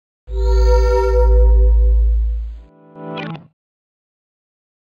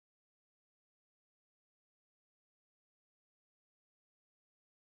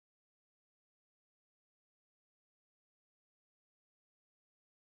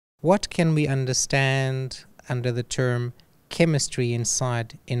What can we understand under the term chemistry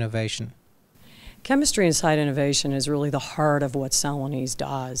inside innovation? Chemistry inside innovation is really the heart of what Celanese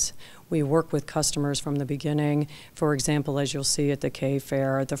does. We work with customers from the beginning. For example, as you'll see at the K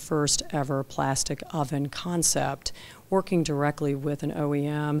Fair, the first ever plastic oven concept, working directly with an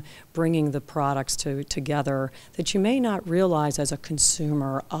OEM, bringing the products together that you may not realize as a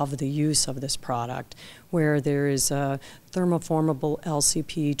consumer of the use of this product, where there is thermoformable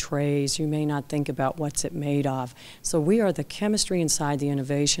LCP trays. You may not think about what's it made of. So we are the chemistry inside the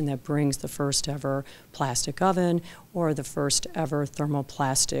innovation that brings the first ever plastic oven or the first ever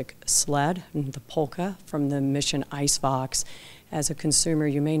thermoplastic sled, the Polka from the Mission Icebox. As a consumer,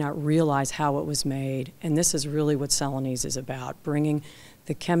 you may not realize how it was made, and this is really what Celanese is about, bringing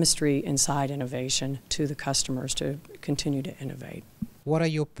the chemistry inside innovation to the customers to continue to innovate. What are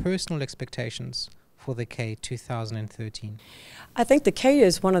your personal expectations for the K 2013? I think the K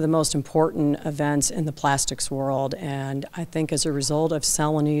is one of the most important events in the plastics world, and I think as a result of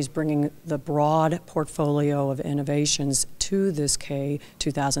Celanese bringing the broad portfolio of innovations to this K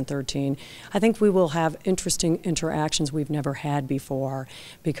 2013, I think we will have interesting interactions we've never had before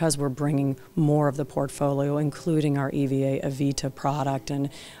because we're bringing more of the portfolio, including our EVA Avita product and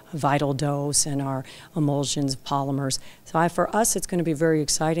Vital Dose and our emulsions polymers. So for us, it's going to be very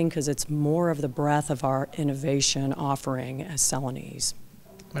exciting because it's more of the breadth of our innovation offering as Celanese.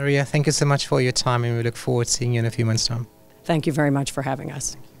 Maria, thank you so much for your time, and we look forward to seeing you in a few months' time. Thank you very much for having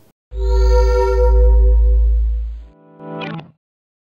us.